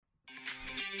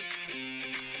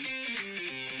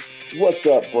What's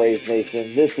up, Braves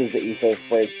Nation? This is the Ethos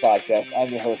Braves podcast. I'm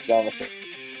your host, Jonathan.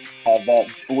 I have that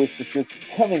boisterous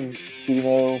coming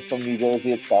to from New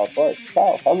Jersey. It's Kyle Clark.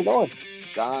 Kyle, how's it going?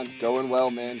 John, going well,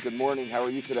 man. Good morning. How are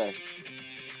you today?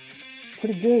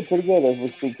 Pretty good, pretty good. As we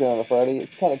speak here on a Friday,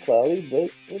 it's kind of cloudy, but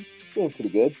it's doing pretty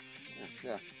good.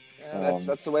 Yeah, yeah. That's Um,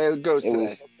 that's the way it goes it was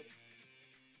today.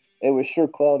 it was sure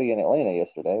cloudy in Atlanta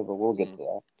yesterday, but we'll get Mm,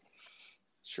 to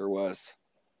sure was.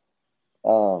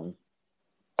 that.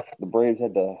 The Braves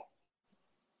had to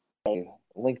a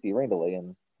lengthy rain delay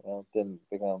and didn't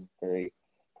become very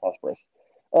prosperous.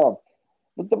 Um,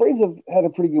 but the Braves have had a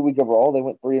pretty good week overall. They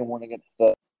went 3-1 against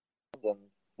the and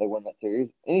they won that series.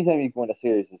 Anytime you can win a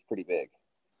series is pretty big.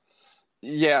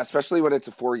 Yeah, especially when it's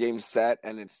a 4 game set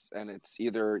and it's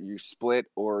either you split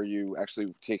or you actually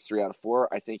take 3 out of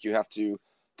 4. I think you have to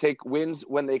take wins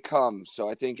when they come. So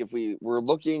I think if we were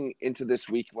looking into this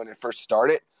week when it first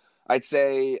started, I'd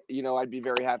say I'd be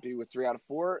very happy with 3 out of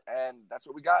 4, and that's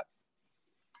what we got.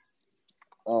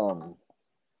 Um,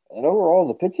 and overall,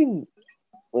 the pitching,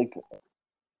 like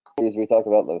as we talked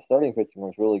about, the starting pitching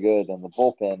was really good, and the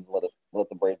bullpen let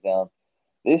the Braves down.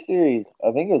 This series,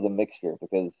 I think it was a mixture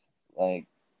because like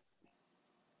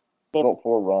gave up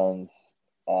 4 runs.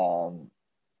 Um,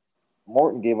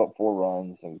 Morton gave up 4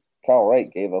 runs, and Kyle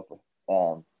Wright gave up.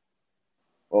 Um,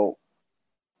 well,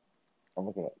 I'm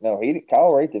looking at no, he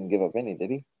Kyle Wright didn't give up any, did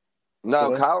he?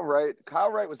 No, Yesterday. Kyle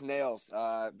Wright was nails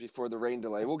before the rain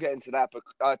delay. We'll get into that,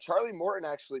 but Charlie Morton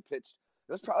actually pitched.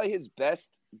 It was probably his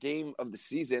best game of the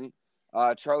season.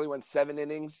 Charlie went 7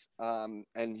 innings, and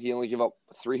he only gave up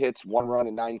 3 hits, 1 run,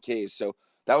 and 9 Ks. So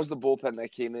that was the bullpen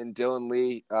that came in. Dylan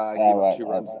Lee Yeah, gave up right. 2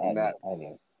 runs I in that. knew. I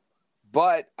knew.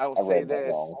 But I will I say read that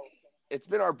this: wrong. it's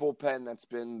been our bullpen that's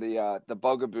been the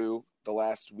bugaboo the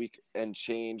last week and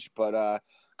change. But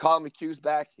Colin McHugh's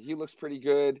back; he looks pretty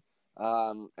good,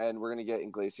 and we're gonna get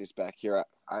Iglesias back here.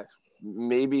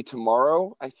 Maybe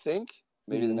tomorrow, I think.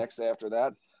 Maybe the Mm-hmm. next day after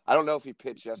that. I don't know if he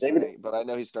pitched David, yesterday, but I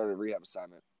know he started a rehab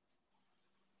assignment.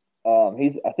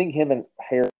 he's. I think him and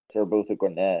Harris are both at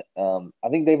Gwinnett. I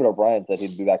think David O'Brien said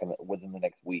he'd be back within the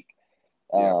next week.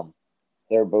 Yeah. Um,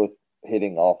 they're both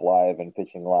hitting off live and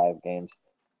pitching live games.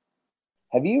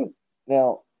 Have you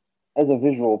now, as a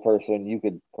visual person, you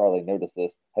could probably notice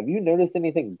this. Have you noticed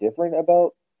anything different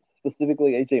about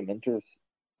specifically AJ Minter's,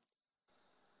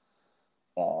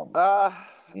 um, Uh,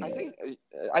 you I know, think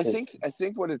I his? think I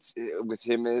think what it's with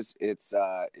him is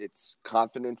it's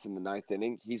confidence in the ninth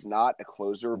inning. He's not a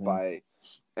closer Mhm. by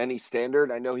any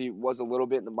standard. I know he was a little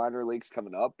bit in the minor leagues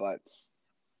coming up, but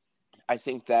I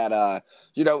think that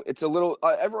it's a little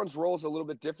everyone's role is a little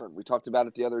bit different. We talked about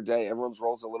it the other day. Everyone's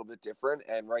role is a little bit different,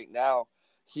 and right now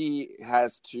he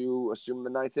has to assume the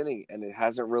ninth inning, and it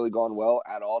hasn't really gone well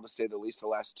at all, to say the least. The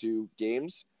last 2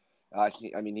 games,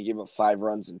 he gave up 5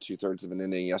 runs in 2/3 of an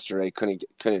inning yesterday.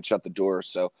 Couldn't shut the door.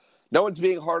 So no one's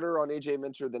being harder on AJ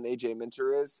Minter than AJ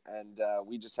Minter is, and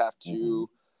we just have Mhm. to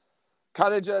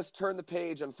kind of just turn the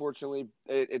page. Unfortunately,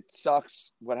 it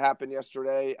sucks what happened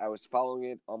yesterday. I was following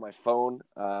it on my phone,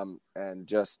 and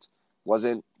just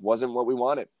wasn't what we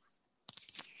wanted.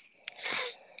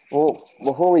 Well,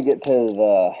 before we get to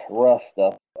the rough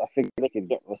stuff, I figured we could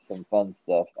get with some fun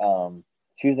stuff.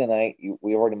 Tuesday night,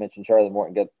 we already mentioned Charlie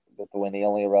Morton got the win. He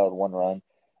only allowed 1 run.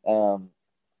 Um,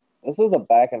 this was a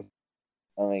back and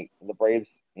I mean the Braves,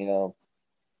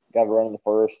 got a run in the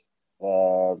first.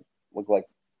 Looked like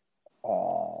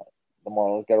the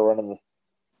Marlins got a run in the.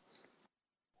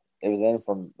 It was in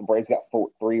from the Braves got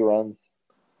 3 runs,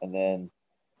 and then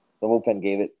the bullpen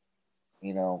gave it.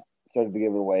 Started to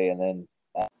give it away, and then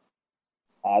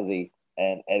Ozzy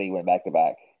and Eddie went back to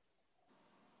back.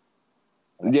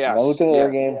 Am I Yes, looking at their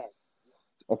yeah, game?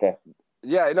 Okay.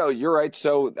 yeah. No, you're right.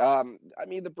 So,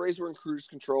 the Braves were in cruise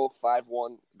control,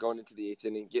 5-1 going into the eighth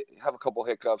inning. Have a couple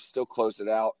hiccups, still close it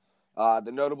out.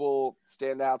 The notable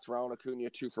standouts: Ronald Acuna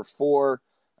 2 for 4.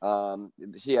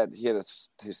 He had his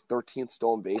 13th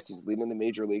stolen base. He's leading the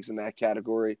major leagues in that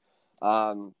category.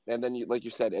 And then, like you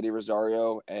said, Eddie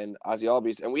Rosario and Ozzy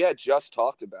Albies. And we had just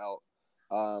talked about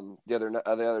the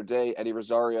other day Eddie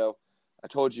Rosario. I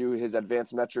told you his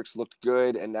advanced metrics looked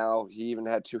good, and now he even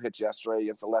had 2 hits yesterday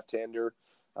against a left-hander.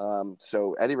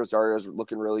 So Eddie Rosario is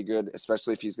looking really good,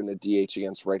 especially if he's going to DH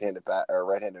against right-handed or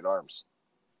right-handed arms.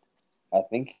 I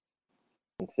think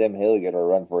Sam Hilliard will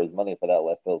run for his money for that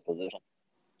left field position.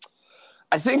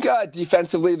 I think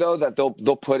defensively though that they'll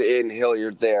put in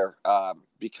Hilliard there,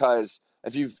 because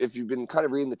if you've been kind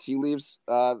of reading the tea leaves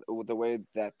with the way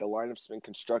that the lineup's been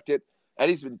constructed,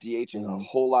 Eddie's been DHing a Mm-hmm.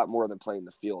 whole lot more than playing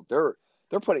the field. They're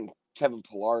putting Kevin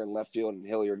Pillar in left field and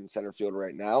Hilliard in center field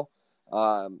right now.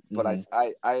 But Mm-hmm.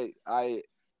 I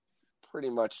pretty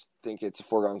much think it's a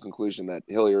foregone conclusion that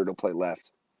Hilliard will play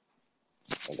left.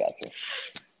 I got you.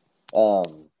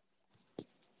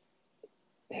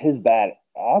 His bat,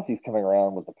 Ozzy's coming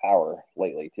around with the power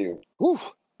lately too. Whew.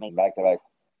 Back to back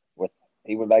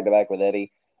he went back to back with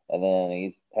Eddie, and then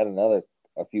he's had a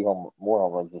few more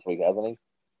home runs this week, hasn't he?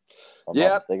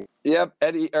 Yep.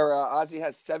 Ozzy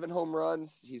has 7 home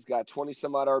runs. He's got 20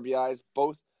 some odd RBIs.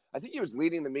 Both, I think he was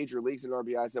leading the major leagues in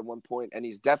RBIs at one point, and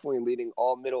he's definitely leading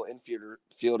all middle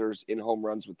infielders in home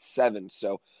runs with 7.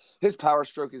 So his power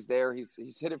stroke is there.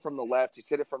 He's hit it from the left. He's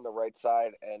hit it from the right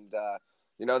side, and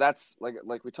that's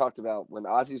like we talked about. When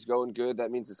Ozzy's going good, that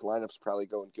means this lineup's probably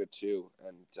going good too,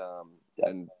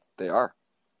 and they are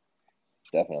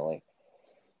definitely.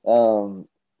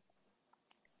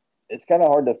 It's kind of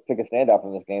hard to pick a standout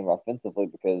from this game offensively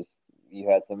because you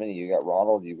had so many. You got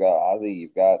Ronald, you got Ozzy,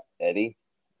 you've got Eddie.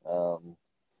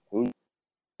 Who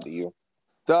do you?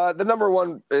 The number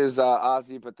one is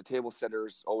Ozzy, but the table setter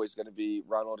is always going to be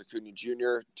Ronald Acuna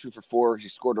Jr. 2 for 4. He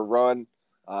scored a run.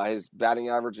 His batting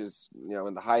average is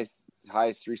in the high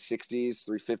 360s,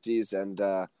 350s, and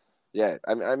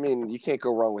I mean you can't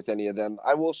go wrong with any of them.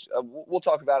 We'll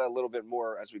talk about it a little bit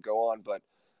more as we go on, but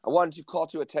I wanted to call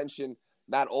to attention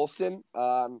Matt Olson.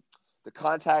 The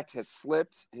contact has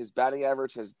slipped. His batting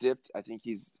average has dipped. I think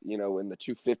he's in the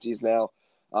 250s now.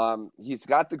 He's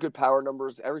got the good power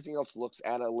numbers. Everything else looks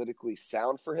analytically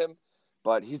sound for him,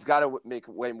 but he's got to make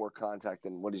way more contact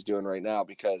than what he's doing right now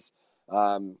because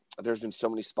there's been so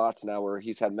many spots now where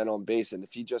he's had men on base, and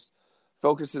if he just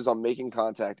focuses on making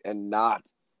contact and not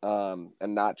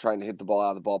trying to hit the ball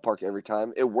out of the ballpark every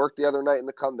time, it worked the other night in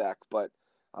the comeback, but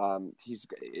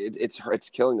it's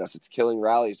killing us. It's killing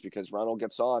rallies because Ronald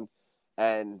gets on,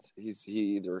 and he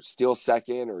either steals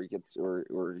second or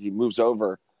he moves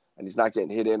over. And he's not getting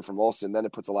hit in from Olson. Then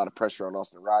it puts a lot of pressure on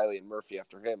Austin Riley and Murphy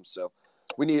after him. So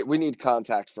we need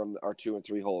contact from our 2 and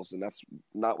 3 holes, and that's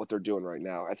not what they're doing right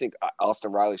now. I think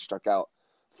Austin Riley struck out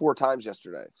 4 times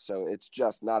yesterday, so it's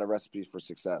just not a recipe for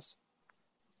success.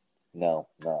 No,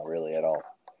 not really at all.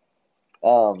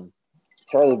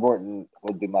 Charlie Morton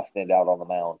would be my standout on the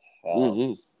mound.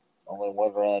 Only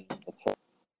 1 run.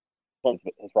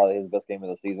 It's probably his best game of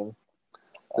the season.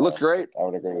 It looked great. I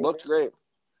would agree. Looked great.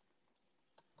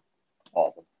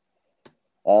 Awesome.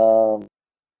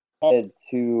 Head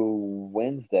to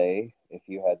Wednesday. If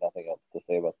you had nothing else to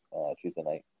say about Tuesday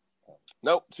night.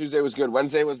 Nope, Tuesday was good.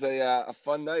 Wednesday was a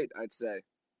fun night, I'd say.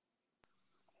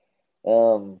 It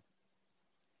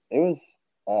was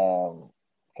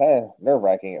kind of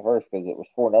nerve-wracking at first because it was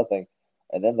 4-0,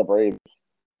 and then the Braves.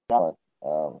 I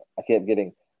kept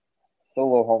getting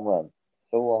solo home run,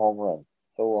 solo home run,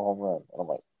 solo home run, and I'm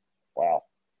like, wow.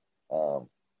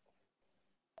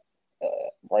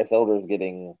 Bryce Elder's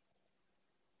getting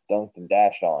dunked and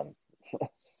dashed on because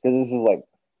this is like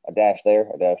a dash there,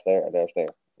 a dash there, a dash there.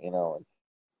 And all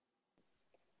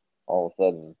of a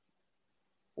sudden,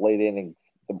 late innings,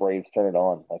 the Braves turn it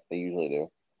on like they usually do.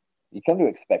 You come to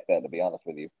expect that, to be honest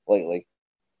with you, lately.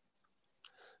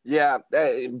 Yeah,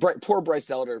 poor Bryce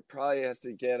Elder probably has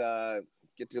to get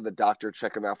to the doctor,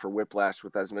 check him out for whiplash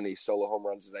with as many solo home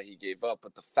runs as that he gave up.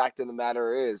 But the fact of the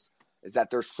matter is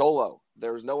that they're solo.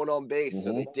 There was no one on base,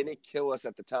 so they didn't kill us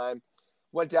at the time.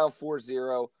 Went down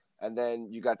 4-0, and then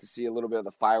you got to see a little bit of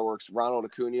the fireworks. Ronald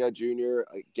Acuna Jr.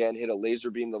 again hit a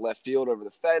laser beam to left field over the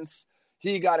fence.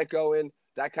 He got it going.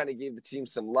 That kind of gave the team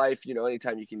some life.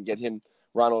 Anytime you can get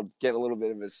Ronald getting a little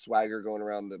bit of his swagger going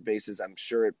around the bases, I'm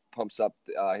sure it pumps up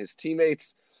his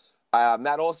teammates.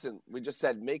 Matt Olson, we just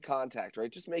said make contact,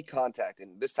 right? Just make contact.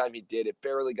 And this time he did. It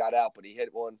barely got out, but he hit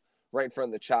one right in front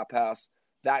of the chop house.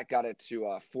 That got it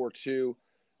to 4-2.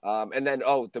 And then,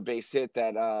 the base hit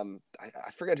that I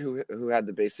forget who had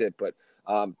the base hit, but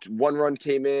 1 run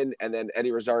came in, and then Eddie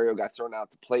Rosario got thrown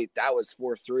out the plate. That was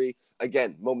 4-3.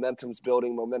 Again, momentum's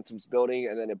building,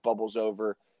 and then it bubbles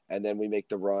over, and then we make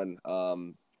the run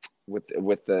with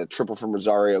the triple from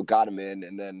Rosario, got him in,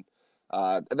 and then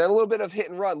a little bit of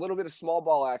hit and run, a little bit of small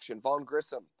ball action. Vaughn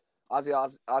Grissom,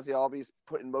 Ozzy Albies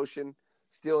put in motion,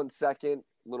 stealing second.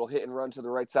 Little hit and run to the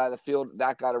right side of the field.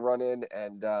 That got a run in,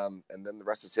 and then the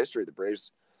rest is history. The Braves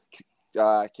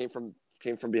came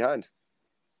from behind.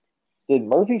 Did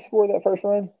Murphy score that first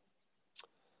run?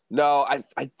 No, I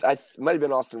might have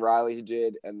been Austin Riley. He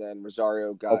did, and then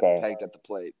Rosario got pegged at the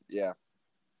plate. Yeah.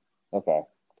 Okay.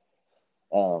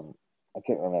 I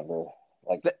can't remember.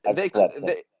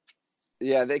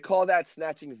 They call that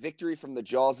snatching victory from the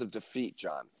jaws of defeat,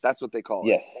 John. That's what they call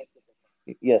it.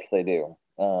 Yes, they do.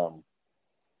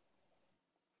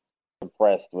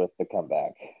 Impressed with the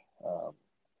comeback, for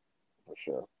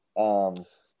sure.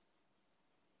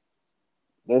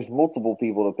 there's multiple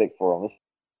people to pick for him.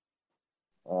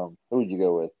 Who would you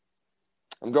go with?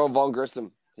 I'm going Vaughn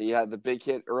Grissom. He had the big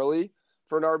hit early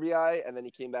for an RBI, and then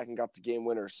he came back and got the game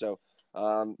winner. So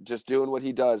just doing what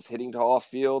he does, hitting to all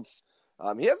fields.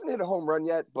 He hasn't hit a home run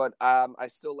yet, but I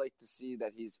still like to see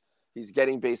that he's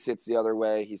getting base hits the other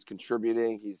way. He's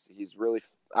contributing. He's really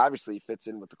obviously fits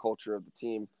in with the culture of the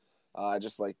team.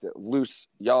 Just like the loose,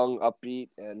 young, upbeat,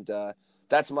 and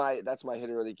that's my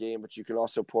hitter of the game. But you can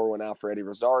also pour one out for Eddie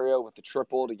Rosario with the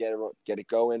triple to get it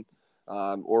going,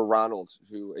 or Ronald,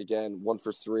 who again 1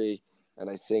 for 3, and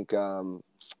I think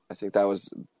that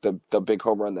was the big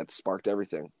home run that sparked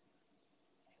everything.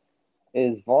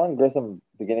 Is Vaughn Grissom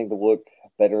beginning to look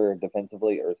better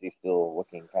defensively, or is he still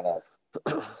looking kind of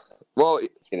well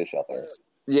skittish out there?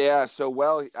 Yeah,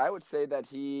 so I would say that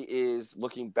he is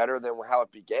looking better than how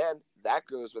it began. That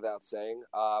goes without saying.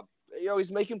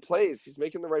 He's making plays. He's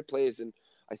making the right plays, and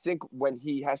I think when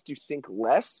he has to think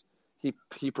less,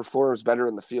 he performs better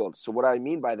in the field. So what I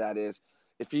mean by that is,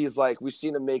 if he's like, we've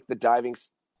seen him make the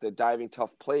diving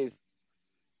tough plays.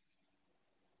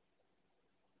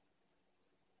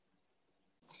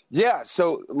 Yeah,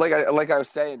 so like I was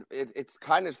saying, it's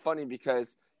kind of funny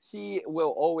because he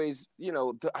will always,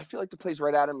 I feel like the plays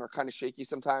right at him are kind of shaky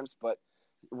sometimes, but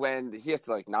when he has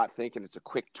to like not think and it's a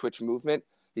quick twitch movement,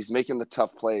 he's making the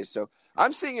tough plays. So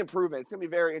I'm seeing improvement. It's gonna be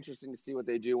very interesting to see what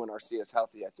they do when RC is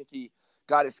healthy. I think he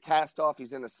got his cast off.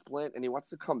 He's in a splint and he wants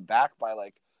to come back by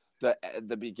like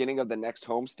the beginning of the next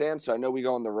homestand. So I know we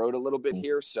go on the road a little bit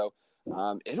here. So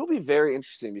it'll be very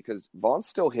interesting because Vaughn's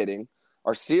still hitting.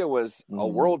 Arcia was a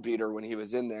world beater when he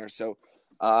was in there, so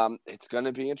it's going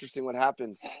to be interesting what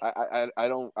happens.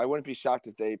 I wouldn't be shocked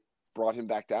if they brought him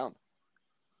back down.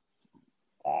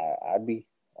 I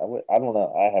don't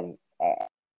know. I haven't.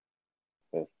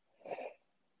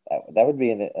 That would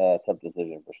be a tough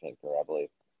decision for Snitker, I believe.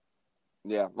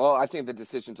 Yeah, well, I think the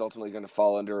decision's ultimately going to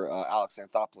fall under Alex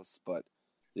Anthopoulos, but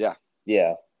yeah,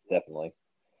 definitely.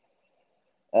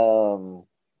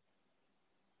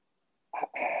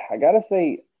 I gotta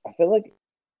say, I feel like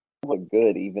it looked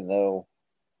good, even though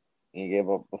he gave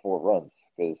up the 4 runs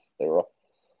because they were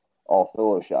all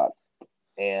solo shots,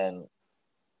 and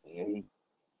he,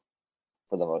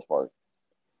 for the most part.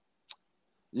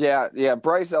 Yeah.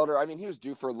 Bryce Elder. I mean, he was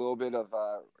due for a little bit of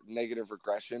negative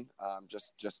regression.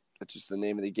 It's just the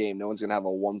name of the game. No one's gonna have a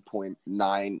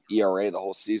 1.9 ERA the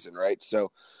whole season, right?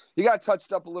 So he got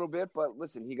touched up a little bit, but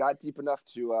listen, he got deep enough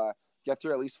to get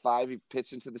through at least 5. He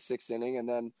pitched into the 6th inning, and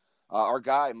then our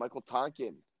guy Michael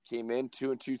Tonkin came in 2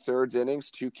 2/3 innings,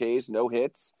 2 Ks, no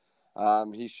hits.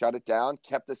 He shut it down,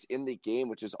 kept us in the game,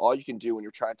 which is all you can do when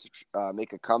you're trying to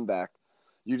make a comeback.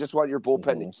 You just want your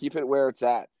bullpen to keep it where it's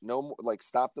at. No, like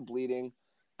stop the bleeding,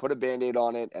 put a Band-Aid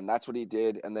on it, and that's what he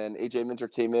did. And then AJ Minter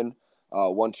came in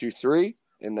 1, 2, 3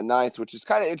 in the 9th, which is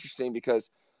kind of interesting because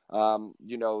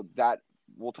that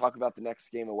we'll talk about the next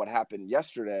game and what happened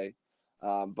yesterday.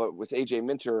 But with AJ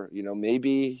Minter,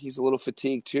 maybe he's a little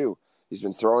fatigued too. He's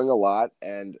been throwing a lot,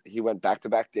 and he went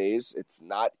back-to-back days. It's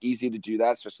not easy to do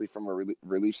that, especially from a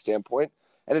relief standpoint.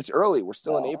 And it's early. We're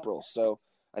still in April, so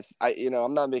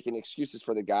I'm not making excuses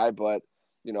for the guy, but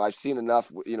I've seen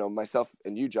enough. Myself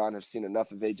and you, John, have seen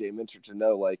enough of AJ Minter to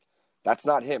know like that's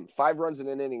not him. 5 runs in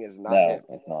an inning is not him.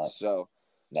 It's not. So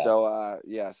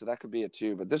that could be it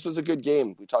too. But this was a good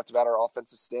game. We talked about our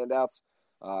offensive standouts,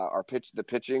 the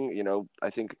pitching. I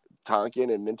think Tonkin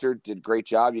and Minter did great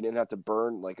job. You didn't have to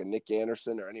burn like a Nick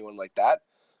Anderson or anyone like that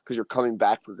because you're coming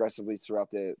back progressively throughout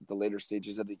the later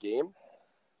stages of the game.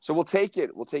 So we'll take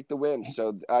it. We'll take the win.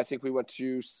 So I think we went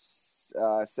to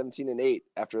 17-8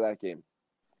 after that game.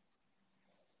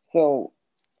 So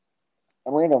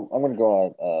I'm gonna go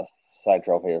on a side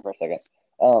trail here for a second.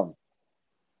 On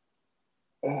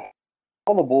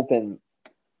the bullpen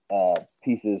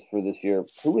pieces for this year,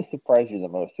 who has surprised you the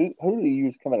most? Who do you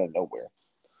use come out of nowhere?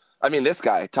 I mean, this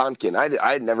guy Tonkin. I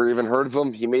had never even heard of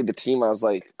him. He made the team. I was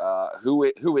like,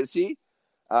 who is he?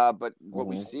 But what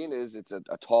we've seen is it's a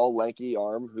tall, lanky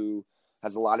arm who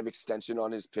has a lot of extension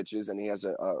on his pitches, and he has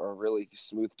a really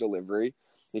smooth delivery.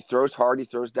 He throws hard. He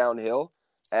throws downhill.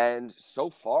 And so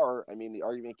far, I mean, the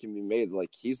argument can be made like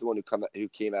he's the one who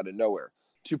came out of nowhere.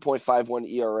 2.51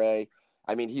 ERA.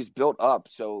 I mean, he's built up.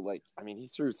 So, he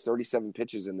threw 37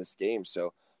 pitches in this game.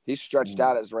 So he's stretched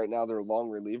out as right now their long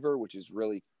reliever, which is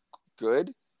really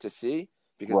good to see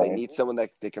because they need someone that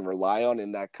they can rely on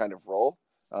in that kind of role.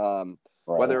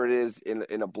 Whether it is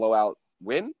in a blowout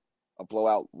win, a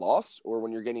blowout loss, or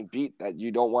when you're getting beat, that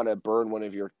you don't want to burn one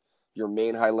of your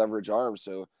main high leverage arms.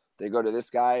 So they go to this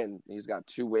guy, and he's got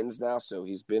 2 wins now, so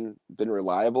he's been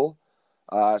reliable.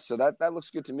 So that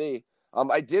looks good to me.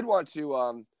 I did want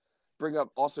to bring up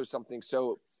also something.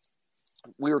 So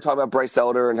we were talking about Bryce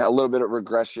Elder and a little bit of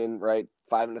regression, right?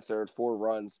 5 1/3, 4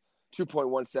 runs,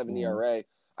 2.17 ERA.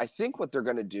 I think what they're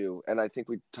going to do, and I think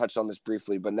we touched on this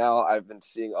briefly, but now I've been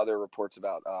seeing other reports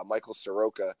about Michael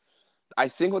Soroka. I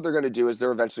think what they're going to do is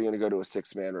they're eventually going to go to a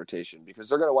 6-man rotation because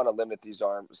they're going to want to limit these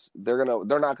arms. They're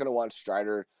not going to want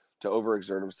Strider to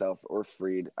overexert himself or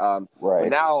Fried. Right. But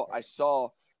now I saw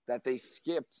that they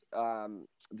skipped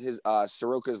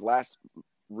Soroka's last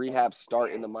rehab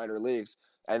start in the minor leagues,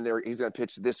 and he's going to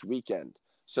pitch this weekend.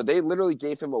 So they literally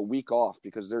gave him a week off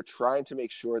because they're trying to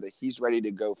make sure that he's ready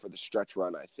to go for the stretch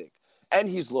run, I think. And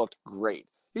he's looked great.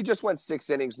 He just went 6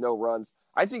 innings, no runs.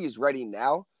 I think he's ready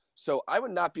now. So I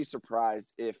would not be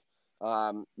surprised if,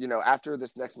 after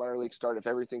this next minor league start, if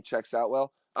everything checks out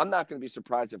well, I'm not going to be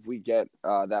surprised if we get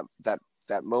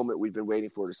that moment we've been waiting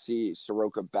for to see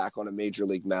Soroka back on a major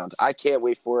league mound. I can't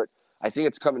wait for it. I think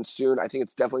it's coming soon. I think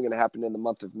it's definitely going to happen in the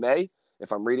month of May,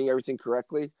 if I'm reading everything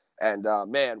correctly. And,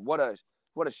 man, what a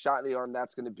shot in the arm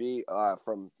that's going to be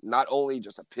from not only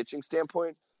just a pitching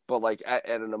standpoint, but like at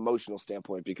an emotional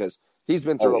standpoint, because he's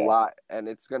been through a lot, and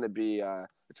it's going to be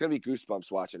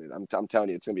goosebumps watching it. I'm telling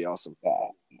you, it's going to be awesome.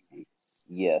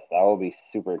 Yes, I will be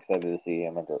super excited to see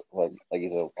him after, like you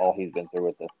said, all he's been through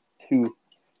with the 2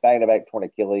 back-to-back torn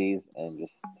Achilles and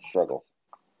just struggles.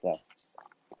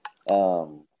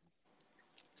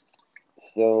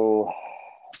 So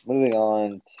moving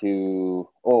on to,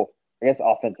 I guess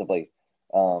offensively,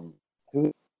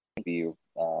 who do you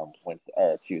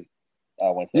Wednesday?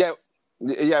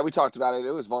 Yeah, we talked about it.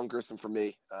 It was Vaughn Grissom for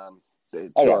me.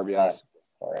 2 RBIs.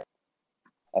 Sorry,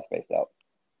 I spaced out.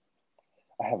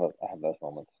 I have those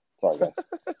moments. Sorry, guys.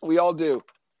 We all do.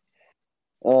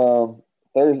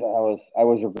 Thursday, I was.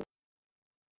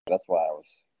 That's why I was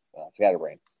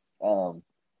scatterbrained.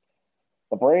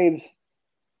 The Braves,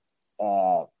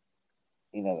 Kyle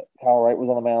Wright was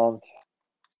on the mound.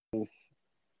 Things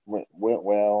went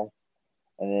well,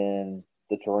 and then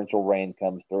the torrential rain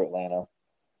comes through Atlanta,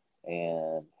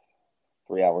 and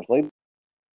 3 hours later,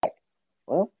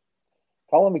 well,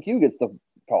 Colin McHugh gets the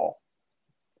call,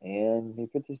 and he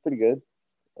pitches pretty good,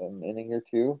 an inning or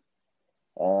 2.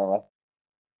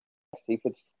 He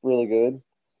pitched really good.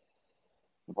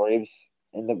 The Braves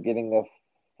end up getting a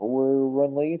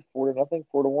 4-run lead, 4-0,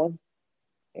 4-1,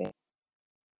 and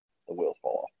the wheels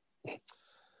fall off.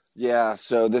 Yeah,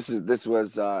 so this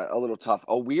was a little tough.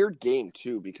 A weird game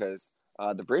too, because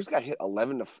the Braves got hit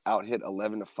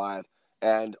 11-5,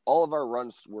 and all of our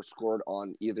runs were scored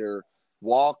on either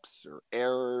walks or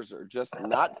errors or just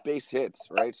not base hits,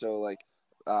 right? So like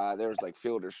there was like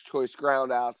fielder's choice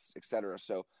groundouts, etc.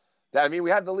 So we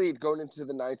had the lead going into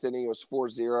the 9th inning. It was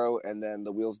 4-0, and then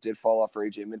the wheels did fall off for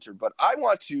AJ Minter. But I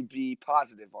want to be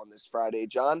positive on this Friday,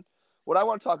 John. What I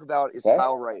want to talk about is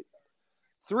Kyle Wright.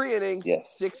 3 innings,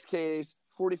 6 Ks,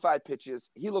 45 pitches.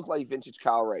 He looked like vintage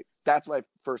Kyle Wright. That's my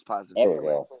first positive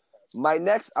takeaway. My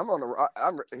next, I'm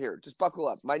here. Just buckle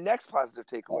up. My next positive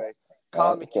takeaway,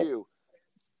 Colin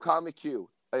McHugh.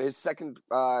 His second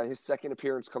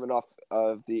appearance coming off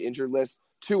of the injured list.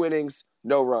 2 innings,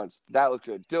 no runs. That looked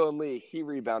good. Dylan Lee, he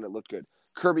rebounded, looked good.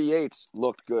 Kirby Yates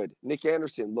looked good. Nick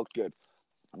Anderson looked good.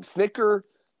 Snicker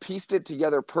pieced it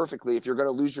together perfectly if you're going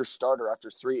to lose your starter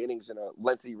after 3 innings in a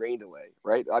lengthy rain delay,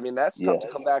 right? I mean, that's tough to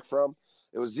come back from.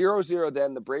 It was 0-0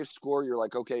 then. The Braves score. You're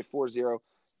like, okay, 4-0.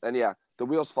 And, the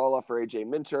wheels fall off for A.J.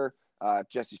 Minter.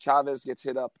 Jesse Chavez gets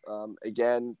hit up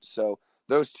again. So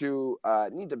those 2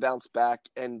 need to bounce back.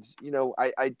 And,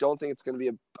 I don't think it's going to be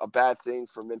a bad thing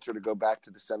for Minter to go back to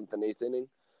the 7th and 8th inning.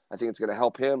 I think it's going to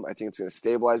help him. I think it's going to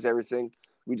stabilize everything.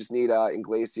 We just need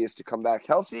Iglesias to come back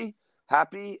healthy,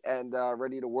 happy, and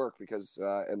ready to work, because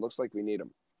it looks like we need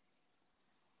him.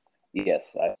 Yes,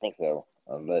 I think so.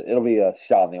 But it'll be a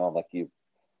shot in the arm, like you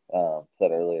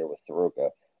said earlier with Soroka.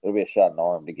 It'll be a shot in the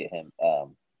arm to get him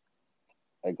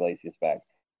Iglesias back.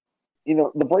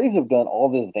 The Braves have done all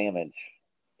this damage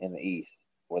in the East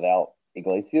without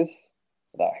Iglesias,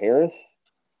 without Harris,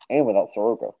 and without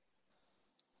Soroka.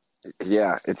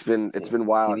 Yeah, it's been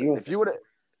wild. If you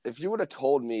would have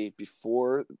told me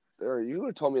before, or you would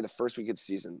have told me the first week of the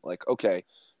season, like, okay,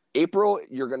 April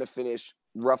you're going to finish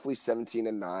roughly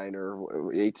 17-9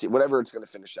 or 18, whatever it's going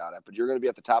to finish out at, but you're going to be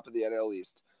at the top of the NL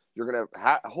East. You're going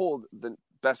to hold the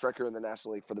best record in the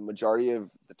National League for the majority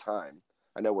of the time.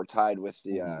 I know we're tied with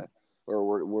the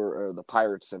or the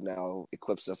Pirates have now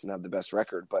eclipsed us and have the best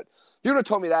record. But if you would have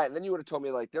told me that, and then you would have told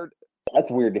me like that's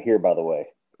weird to hear, by the way.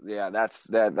 Yeah, that's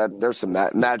that. There's some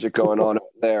magic going on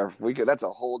there. That's a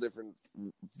whole different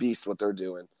beast what they're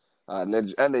doing, and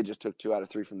they just took 2 out of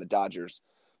 3 from the Dodgers.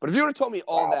 But if you would have told me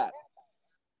all that,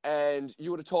 And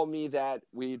you would have told me that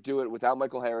we do it without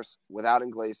Michael Harris, without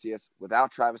Iglesias,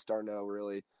 without Travis d'Arnaud,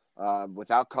 really,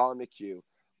 without Colin McHugh.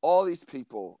 All these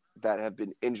people that have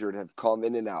been injured have come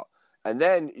in and out. And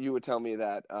then you would tell me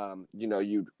that,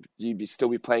 you'd still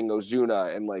be playing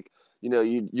Ozuna and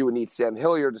you would need Sam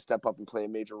Hilliard to step up and play a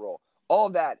major role. All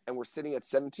of that, and we're sitting at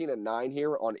 17-9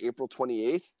 here on April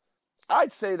 28th.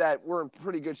 I'd say that we're in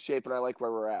pretty good shape, and I like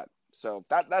where we're at. So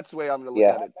that's the way I'm going to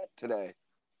look at it today.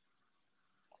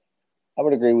 I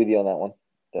would agree with you on that one.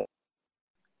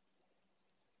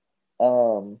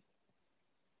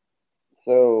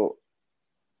 So,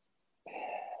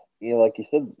 like you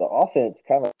said, the offense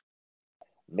kind of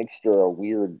mixture a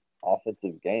weird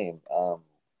offensive game.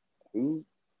 Who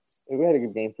had a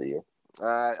good game for you?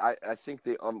 I think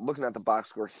I'm looking at the box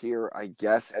score here. I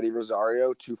guess Eddie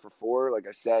Rosario 2 for 4. Like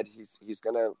I said, he's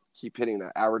gonna keep hitting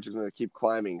that. Average is gonna keep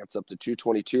climbing. It's up to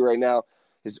 222 right now.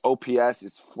 His OPS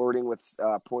is flirting with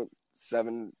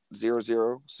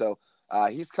 .700. So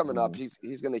he's coming up.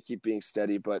 He's gonna keep being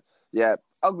steady. But yeah,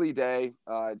 ugly day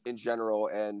in general.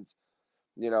 And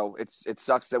it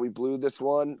sucks that we blew this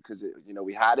one because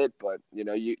we had it. But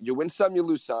you win some, you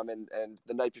lose some. And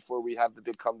the night before we have the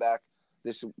big comeback.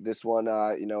 This one,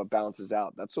 it balances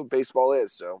out. That's what baseball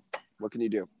is. So, what can you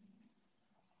do?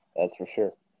 That's for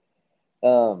sure.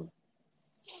 I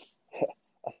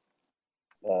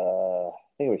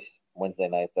think it was Wednesday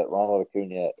night that Ronald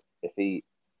Acuna, if he's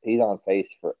on pace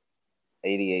for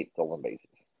 88 stolen bases.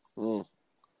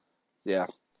 Yeah.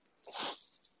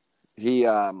 He's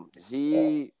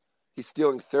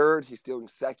stealing third. He's stealing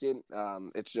second.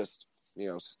 It's just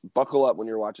buckle up when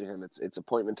you're watching him. It's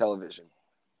appointment television.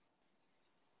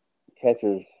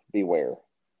 Catchers beware,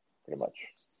 pretty much.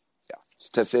 Yeah,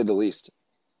 to say the least.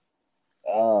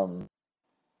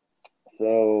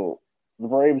 So the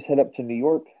Braves head up to New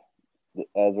York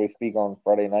as we speak on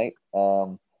Friday night.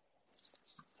 7:05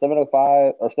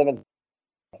 or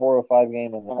 4:05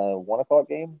 game and a 1:00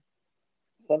 game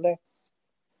Sunday.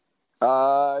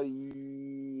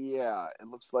 Yeah, it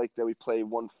looks like that we play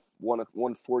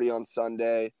 1:40 on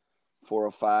Sunday,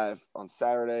 4:05 on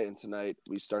Saturday, and tonight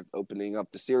we start opening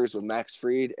up the series with Max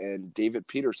Fried and David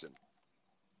Peterson.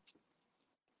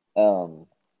 What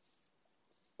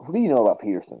do you know about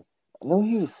Peterson? I know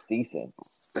he was decent.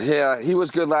 Yeah, he was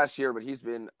good last year, but he's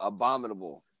been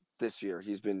abominable this year.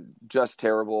 He's been just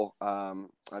terrible.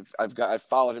 I've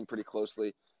followed him pretty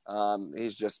closely.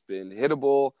 He's just been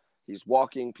hittable. He's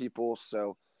walking people.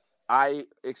 So I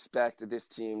expect this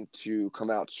team to come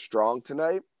out strong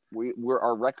tonight.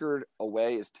 Our record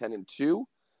away is 10-2.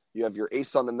 You have your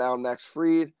ace on the mound, Max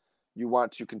Fried. You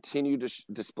want to continue to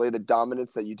display the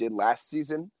dominance that you did last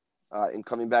season in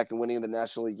coming back and winning the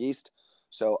National League East.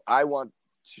 So I want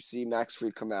to see Max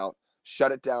Fried come out,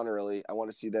 shut it down early. I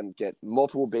want to see them get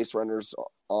multiple base runners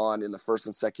on in the first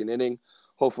and second inning.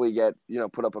 Hopefully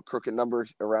put up a crooked number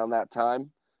around that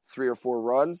time, 3 or 4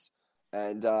 runs,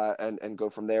 and go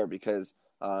from there because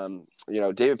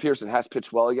David Peterson has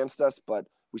pitched well against us, but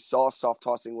we saw a soft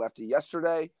tossing lefty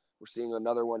yesterday. We're seeing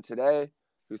another one today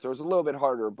who throws a little bit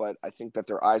harder, but I think that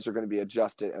their eyes are going to be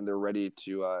adjusted and they're ready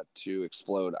to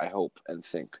explode, I hope and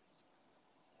think.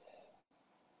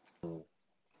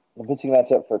 The pitching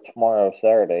matchup for tomorrow,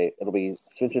 Saturday, it'll be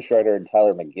Spencer Strider and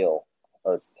Tyler McGill.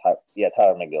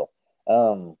 Tyler McGill.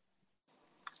 I'm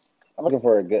looking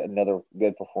for another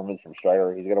good performance from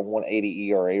Strider. He's got a 1.80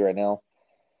 ERA right now.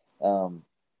 Do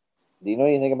you know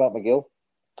anything about McGill?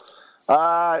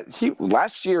 He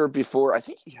last year before I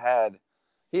think he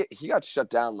got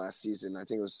shut down last season. I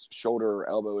think it was shoulder or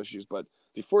elbow issues, but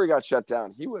before he got shut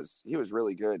down, he was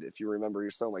really good. If you remember, he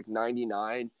was throwing like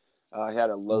 99. He had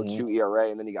a low 2 ERA,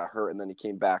 and then he got hurt, and then he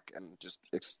came back and just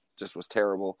was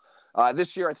terrible.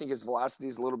 This year, I think his velocity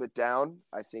is a little bit down.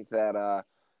 I think that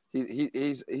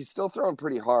he's still throwing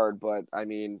pretty hard, but I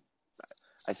mean,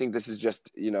 I think this is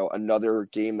just another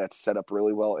game that's set up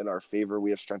really well in our favor.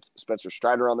 We have Spencer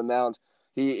Strider on the mound.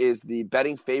 He is the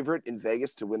betting favorite in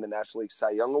Vegas to win the National League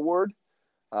Cy Young Award.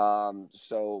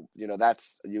 So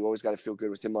that's you always got to feel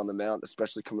good with him on the mound,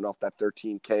 especially coming off that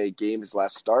 13K game, his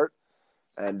last start.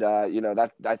 And, I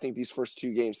think these first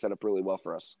 2 games set up really well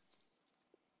for us.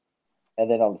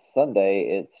 And then on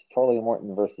Sunday, it's Charlie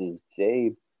Morton versus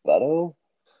Jose Butto.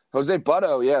 Jose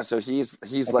Butto, yeah. So he's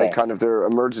okay. Like kind of their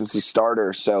emergency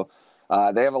starter. So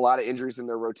they have a lot of injuries in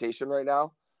their rotation right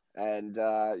now. And,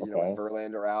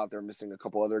 Verlander out. They're missing a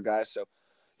couple other guys. So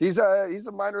he's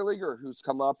a minor leaguer who's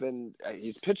come up and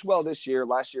he's pitched well this year.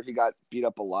 Last year he got beat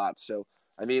up a lot. So,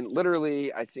 I mean,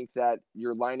 literally, I think that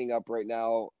you're lining up right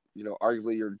now.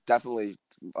 Arguably, you're definitely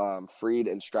Fried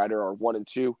and Strider are 1 and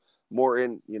 2.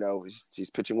 Morton, he's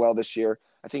pitching well this year.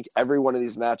 I think every one of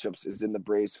these matchups is in the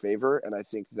Braves' favor, and I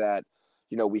think that,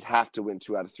 we have to win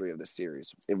 2 out of 3 of this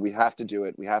series. If we have to do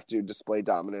it, we have to display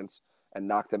dominance and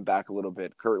knock them back a little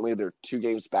bit. Currently, they're 2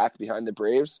 games back behind the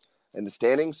Braves in the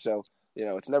standings, so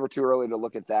it's never too early to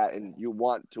look at that, and you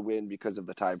want to win because of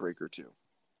the tiebreaker too.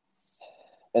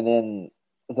 And then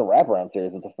it's a wraparound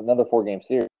series. It's another 4-game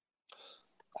series.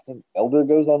 I think Elder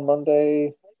goes on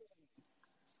Monday.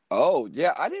 Oh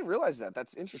yeah, I didn't realize that.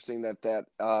 That's interesting that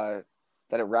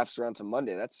it wraps around to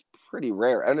Monday. That's pretty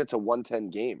rare, and it's a 110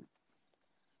 game.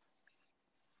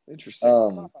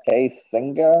 Interesting.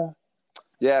 Senga.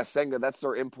 Yeah, Senga. That's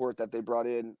their import that they brought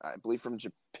in, I believe, from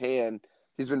Japan.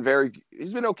 He's been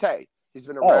okay. He's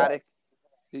been erratic.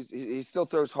 He still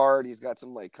throws hard. He's got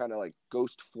some kind of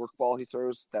ghost forkball he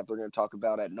throws that we're going to talk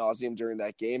about at nauseum during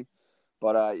that game.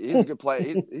 But he's a good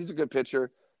play. He's a good pitcher.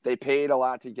 They paid a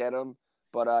lot to get him,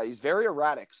 but he's very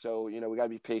erratic. So we got to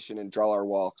be patient and draw our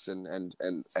walks and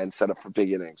set up for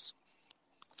big innings.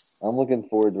 I'm looking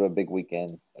forward to a big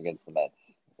weekend against the Mets,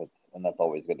 and that's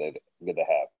always good to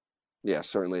have. Yeah,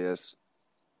 certainly is.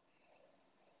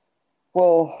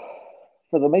 Well,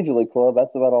 for the Major League Club,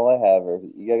 that's about all I have.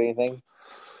 You got anything?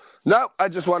 No, I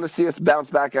just want to see us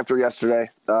bounce back after yesterday.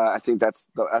 I think that's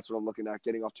what I'm looking at,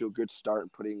 getting off to a good start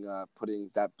and putting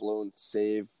that blown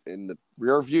save in the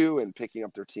rear view and picking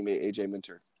up their teammate A.J.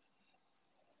 Minter.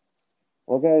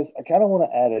 Well, guys, I kind of want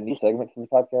to add a new segment to the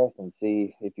podcast and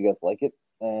see if you guys like it.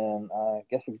 And I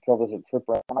guess we could call this a trip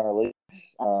around minor leagues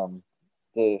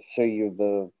to show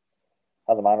you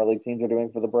how the minor league teams are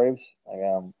doing for the Braves.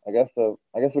 I guess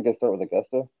we could start with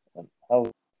Augusta and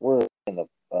how we're in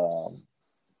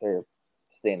their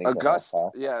standings.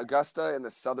 Augusta in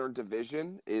the Southern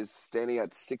Division is standing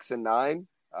at 6-9.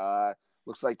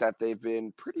 Looks like that they've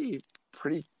been pretty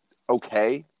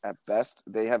okay at best.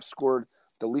 They have scored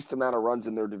the least amount of runs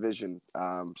in their division.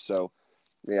 So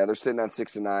they're sitting at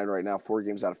 6-9 right now, 4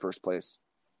 games out of first place.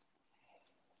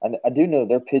 I do know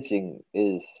their pitching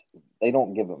they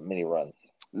don't give up many runs.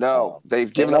 No,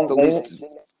 they've given up the least.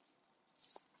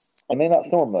 They may not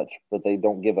score much, but they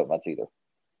don't give up much either.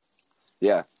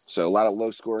 Yeah, so a lot of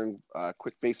low-scoring,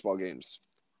 quick baseball games.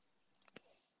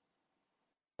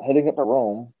 Heading up to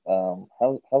Rome,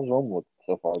 how's Rome look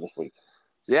so far this week?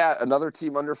 Yeah, another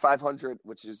team under 500,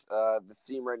 which is the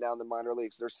theme right now in the minor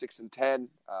leagues. They're 6-10.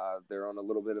 They're on a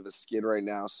little bit of a skid right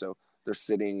now, so they're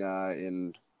sitting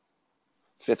in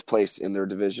 5th place in their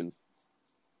division.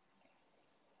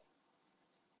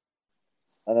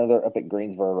 I know they're up at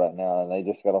Greensboro right now, and they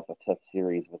just got off a tough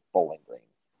series with Bowling Green.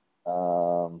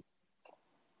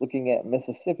 Looking at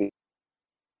Mississippi,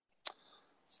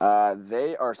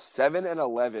 they are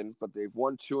 7-11, but they've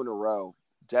won 2 in a row.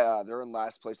 They're in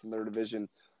last place in their division.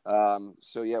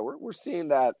 So yeah, we're seeing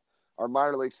that our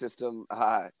minor league system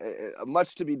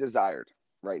much to be desired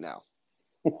right now.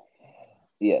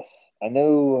 Yes, I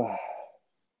know.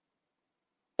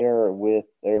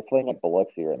 They're playing at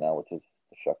Biloxi right now, which is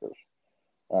the Shuckers.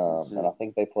 And I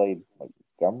think they played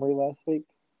Montgomery last week.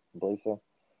 I believe so.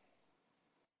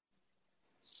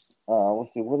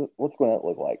 Let's see what's going to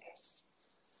look like.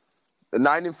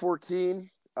 9-14.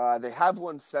 They have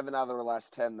won 7 out of their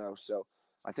last 10 though, so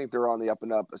I think they're on the up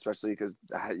and up, especially because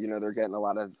they're getting a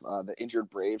lot of the injured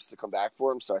Braves to come back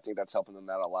for them. So I think that's helping them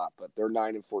out a lot. But they're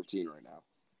 9-14 right now.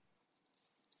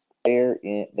 They're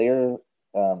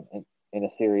in a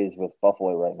series with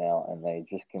Buffalo right now, and they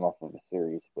just came off of a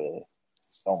series with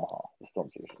Omaha, the Storm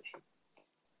Chasers.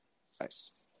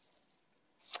 Nice.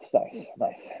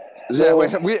 Yeah,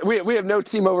 we have no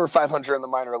team over 500 in the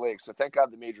minor league, so thank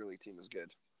God the major league team is good.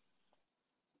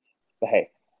 But hey,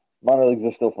 minor leagues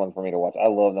are still fun for me to watch. I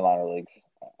love the minor leagues.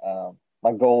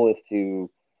 My goal is to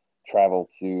travel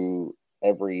to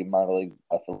every minor league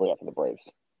affiliate for the Braves.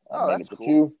 That's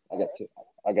cool. 2.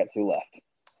 I got 2 left.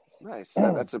 Nice.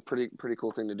 That's a pretty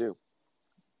cool thing to do.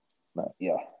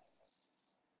 Yeah.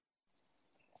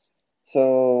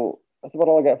 So that's about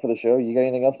all I got for the show. You got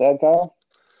anything else to add, Kyle?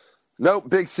 Nope,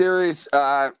 big series.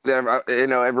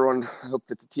 Everyone hope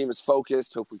that the team is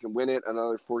focused. Hope we can win it.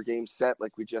 Another 4-game set,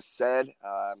 like we just said.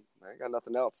 I got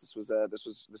nothing else. This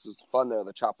was fun though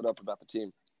to chop it up about the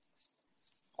team.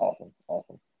 Awesome.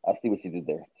 I see what you did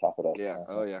there. Chop it up. Yeah.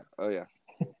 Oh yeah.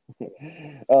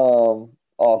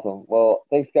 Awesome. Well,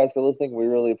 thanks guys for listening. We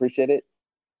really appreciate it.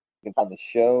 You can find the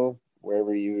show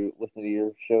wherever you listen to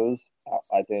your shows: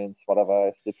 iTunes,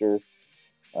 Spotify, Stitcher,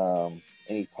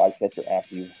 any podcatcher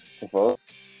app you prefer.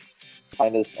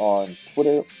 Find us on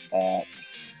Twitter at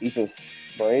Ethos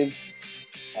Braves.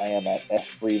 I am at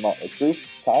F3Motley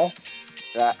Kyle.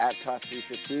 At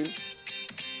Tossie15.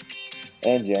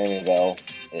 And Jeremy Bell.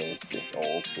 is just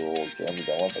old school Jeremy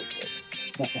Dillon Facebook.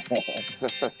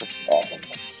 Awesome.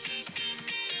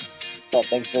 Well,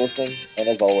 thanks for listening, and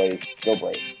as always, go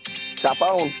Braves. Chop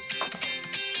on.